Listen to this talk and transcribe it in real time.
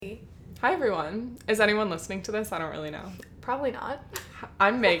Hi, everyone. Is anyone listening to this? I don't really know. Probably not.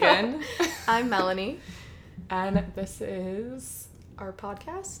 I'm Megan. I'm Melanie. And this is... Our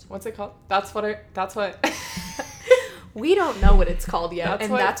podcast? What's it called? That's what... We don't know what it's called yet,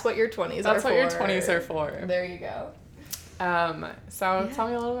 that's what your 20s are for. That's what your 20s are for. There you go. Tell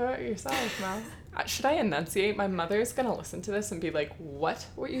me a little bit about yourself, Mel. Should I enunciate? My mother's going to listen to this and be like, what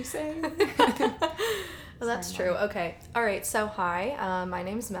were you saying? Well, that's true. Okay. All right. So, hi. My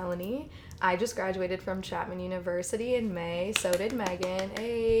name's Melanie. I just graduated from Chapman University in May. So did Megan.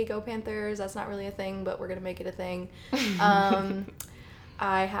 Hey, go Panthers. That's not really a thing, but we're going to make it a thing.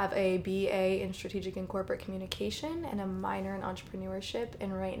 I have a BA in Strategic and Corporate Communication and a minor in Entrepreneurship.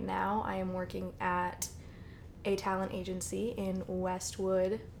 And right now I am working at a talent agency in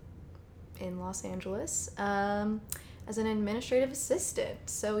Westwood in Los Angeles as an administrative assistant.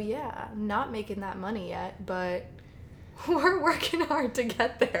 So yeah, I'm not making that money yet, but we're working hard to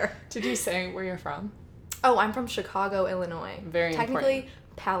get there. Did you say where you're from? Oh, I'm from Chicago, Illinois. Very Technically,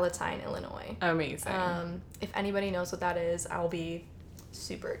 important. Palatine, Illinois. Amazing. If anybody knows what that is, I'll be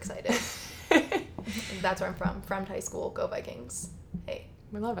super excited. That's where I'm from. From high school. Go Vikings. Hey.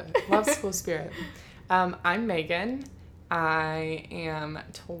 We love it. Love school spirit. I'm Megan. I am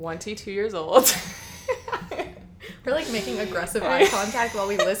 22 years old. We're like making aggressive eye contact while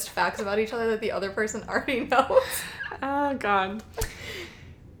we list facts about each other that the other person already knows. Oh, God.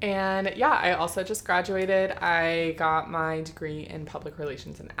 And yeah, I also just graduated. I got my degree in public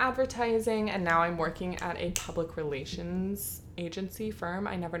relations and advertising, and now I'm working at a public relations agency firm.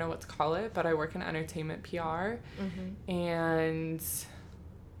 I never know what to call it, but I work in entertainment PR. Mm-hmm. And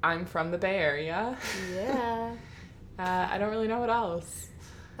I'm from the Bay Area. Yeah. I don't really know what else.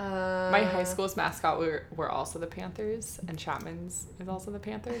 My high school's mascot were also the Panthers, and Chapman's is also the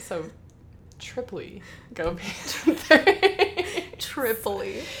Panthers, so triply go Panthers.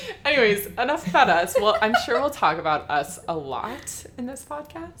 Triply. Anyways, enough about us. Well, I'm sure we'll talk about us a lot in this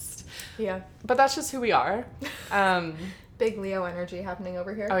podcast. Yeah. But that's just who we are. Big Leo energy happening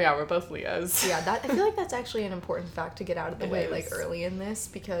over here. Oh yeah, we're both Leos. Yeah, I feel like that's actually an important fact to get out of the way, like early in this,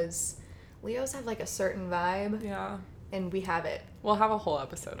 because Leos have like a certain vibe. Yeah. And we have it. We'll have a whole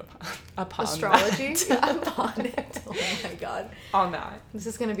episode upon astrology that. upon it. Oh my god. On that. This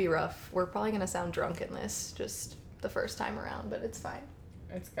is gonna be rough. We're probably gonna sound drunk in this just the first time around, but it's fine.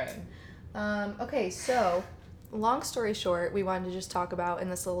 It's good. Okay, so long story short, we wanted to just talk about in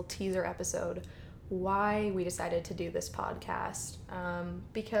this little teaser episode why we decided to do this podcast.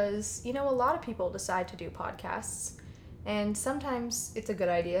 Because, a lot of people decide to do podcasts, and sometimes it's a good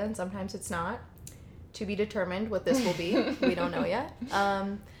idea and sometimes it's not. To be determined what this will be. We don't know yet.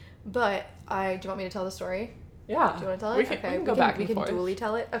 But do you want me to tell the story? Yeah. Do you want to tell it? We can go back and forth. We can dually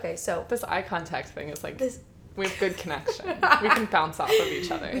tell it. Okay, so this eye contact thing is like we have good connection. We can bounce off of each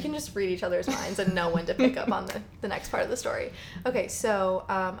other. We can just read each other's minds and know when to pick up on the next part of the story. Okay, so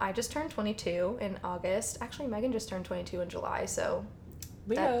I just turned 22 in August. Actually, Megan just turned 22 in July, so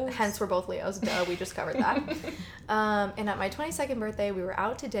Leos. Hence we're both Leos. Duh, we just covered that. And at my 22nd birthday, we were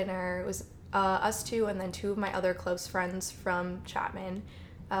out to dinner. It was us two and then two of my other close friends from Chapman.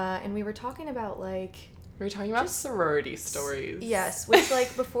 And we were talking about we were talking about sorority stories. Yes, which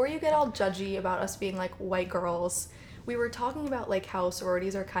before you get all judgy about us being white girls, we were talking about how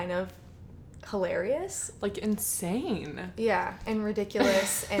sororities are kind of hilarious. Insane. Yeah, and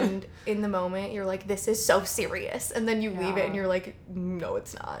ridiculous. And in the moment you're like, this is so serious. And then you leave it and you're like, no,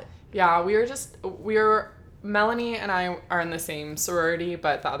 it's not. Yeah, Melanie and I are in the same sorority,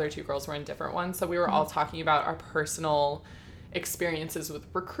 but the other two girls were in different ones. So we were all talking about our personal experiences with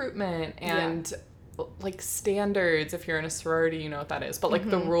recruitment and standards. If you're in a sorority, you know what that is. But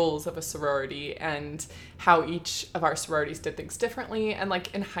the rules of a sorority and how each of our sororities did things differently. And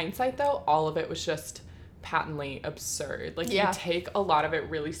in hindsight, though, all of it was just patently absurd. You take a lot of it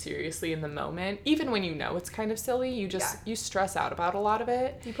really seriously in the moment. Even when you know it's kind of silly, you stress out about a lot of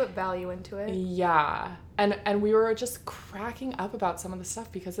it. You put value into it. Yeah. And we were just cracking up about some of the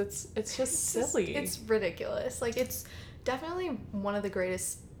stuff because it's just silly. It's ridiculous. It's definitely one of the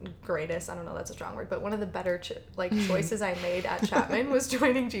greatest, I don't know, that's a strong word, but one of the better choices I made at Chapman was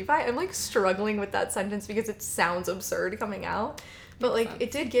joining G-Phi. I'm struggling with that sentence because it sounds absurd coming out. But it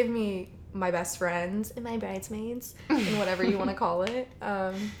did give me my best friends and my bridesmaids and whatever you want to call it.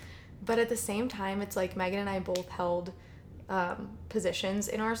 But at the same time, it's Megan and I both held positions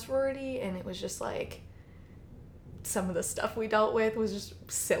in our sorority, and it was just some of the stuff we dealt with was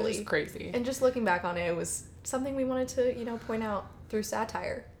just silly. It was crazy. And just looking back on it, it was something we wanted to, point out through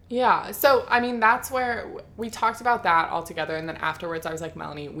satire. Yeah. So, I mean, that's where we talked about that all together. And then afterwards, I was like,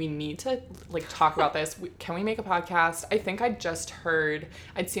 Melanie, we need to like talk about this. Can we make a podcast? I think I'd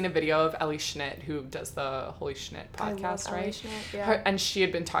seen a video of Ellie Schnitt, who does the Holy Schnitt podcast, right? Ellie Schnitt, yeah. And she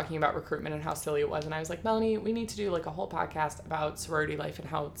had been talking about recruitment and how silly it was. And I was like, Melanie, we need to do like a whole podcast about sorority life and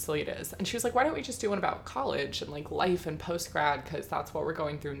how silly it is. And she was like, why don't we just do one about college and like life and post-grad? Because that's what we're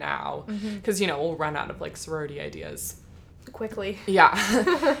going through now. Because, we'll run out of like sorority ideas quickly. Yeah.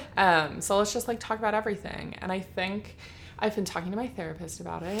 So let's just like talk about everything. And I think I've been talking to my therapist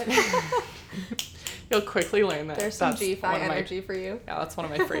about it. You'll quickly learn that. There's some G-Fi energy for you. Yeah, that's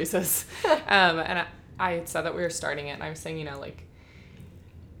one of my phrases. And I had said that we were starting it, and I was saying, like,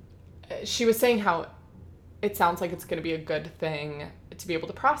 she was saying how it sounds like it's going to be a good thing to be able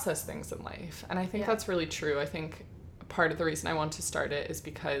to process things in life. And I think that's really true. I think part of the reason I want to start it is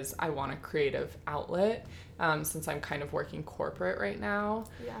because I want a creative outlet, since I'm kind of working corporate right now.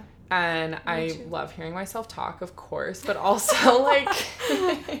 Yeah. And I love hearing myself talk, of course, but also like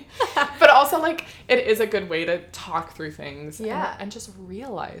it is a good way to talk through things and just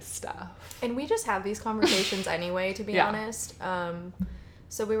realize stuff. And we just have these conversations anyway, to be honest.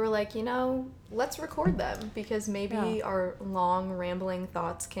 So we were like, let's record them, because maybe our long rambling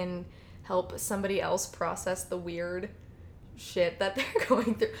thoughts can help somebody else process the weird shit that they're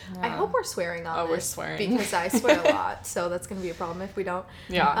going through. I hope we're swearing on this. We're swearing. Because I swear a lot, so that's going to be a problem if we don't.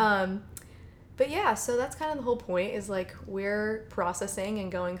 Yeah. But yeah, so that's kind of the whole point, is like we're processing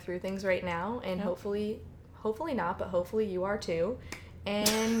and going through things right now, and hopefully not, but hopefully you are too.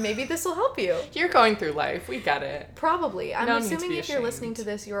 And maybe this will help you. You're going through life. We get it. Probably. I'm assuming if you're listening to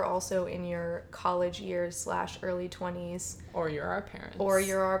this, you're also in your college years / early 20s. Or you're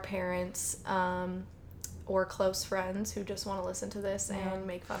our parents. Or close friends who just want to listen to this and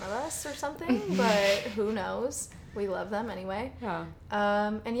make fun of us or something. But who knows? We love them anyway. Yeah.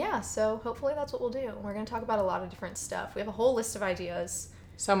 And so hopefully that's what we'll do. We're going to talk about a lot of different stuff. We have a whole list of ideas.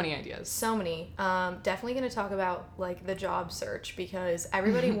 So many ideas. So many. Definitely going to talk about like the job search, because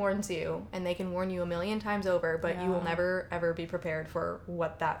everybody warns you, and they can warn you a million times over, but you will never ever be prepared for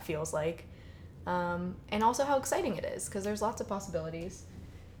what that feels like. And also how exciting it is, because there's lots of possibilities.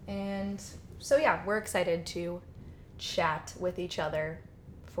 And so we're excited to chat with each other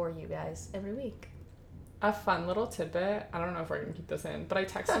for you guys every week. A fun little tidbit. I don't know if we're going to keep this in, but I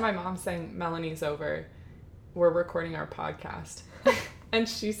texted my mom saying, Melanie's over. We're recording our podcast. And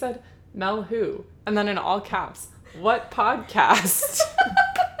she said, Mel who? And then in all caps, what podcast?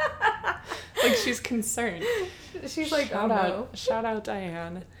 Like, she's concerned. She's like, Shout out,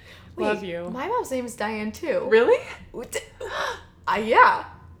 Diane. Wait, love you. My mom's name is Diane, too. Really? Yeah.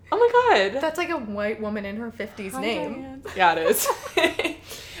 Oh, my God. That's like a white woman in her 50s name. Diane. Yeah, it is.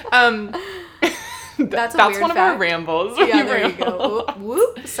 That's one fact. Of our rambles. Yeah, there you go.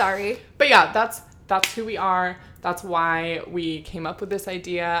 Whoop. Sorry. But yeah, that's who we are. That's why we came up with this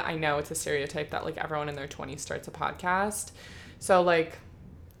idea. I know it's a stereotype that like everyone in their 20s starts a podcast. So like,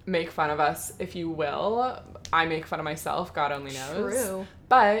 make fun of us if you will. I make fun of myself. God only knows. True.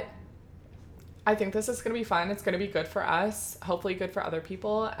 But I think this is going to be fun. It's going to be good for us. Hopefully good for other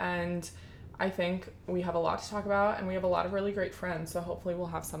people. And I think we have a lot to talk about, and we have a lot of really great friends. So hopefully we'll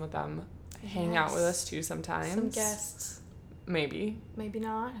have some of them hang out with us too sometimes. Some guests. Maybe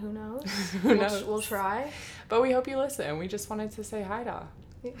not. Who knows? Who knows? We'll try. But we hope you listen. We just wanted to say hi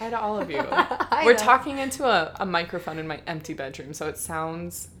to all of you. We're talking into a microphone in my empty bedroom, so it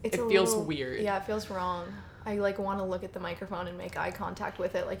feels weird. Yeah, it feels wrong. I like want to look at the microphone and make eye contact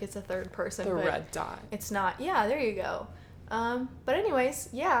with it like it's a third person. The red dot. It's not. Yeah, there you go. But anyways,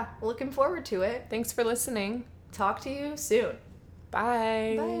 looking forward to it. Thanks for listening. Talk to you soon.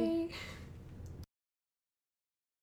 Bye. Bye.